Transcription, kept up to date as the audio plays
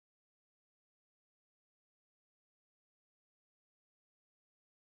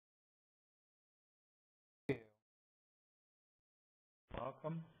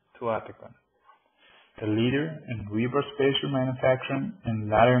Welcome to Atecon, the leader in rebar spacer manufacturing in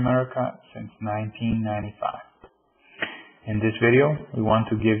Latin America since 1995. In this video, we want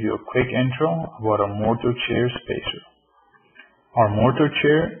to give you a quick intro about our Mortar Chair spacer. Our Mortar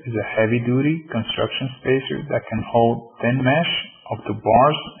Chair is a heavy-duty construction spacer that can hold thin mesh up to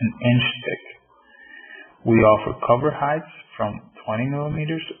bars an inch thick. We offer cover heights from 20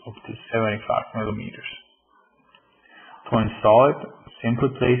 millimeters up to 75 millimeters. To install it,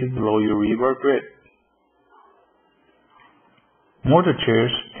 simply place it below your rebar grid. Mortar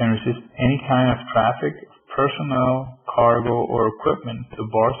chairs can resist any kind of traffic, personnel, cargo, or equipment the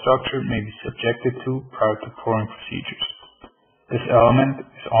bar structure may be subjected to prior to pouring procedures. This element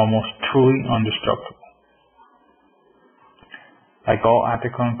is almost truly indestructible. Like all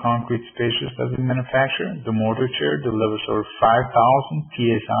Atecon concrete spacers that we manufacture, the Mortar Chair delivers over 5,000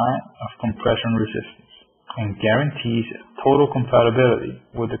 psi of compression resistance and guarantees total compatibility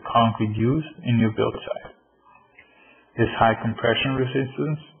with the concrete used in your build site. This high compression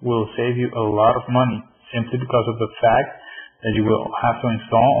resistance will save you a lot of money simply because of the fact that you will have to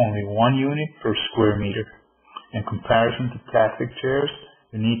install only one unit per square meter. In comparison to plastic chairs,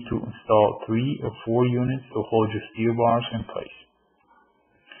 you need to install 3 or 4 units to hold your steel bars in place.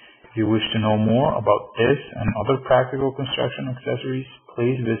 If you wish to know more about this and other practical construction accessories,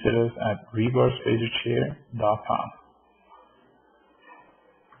 please visit us at rebarspacerchair.com.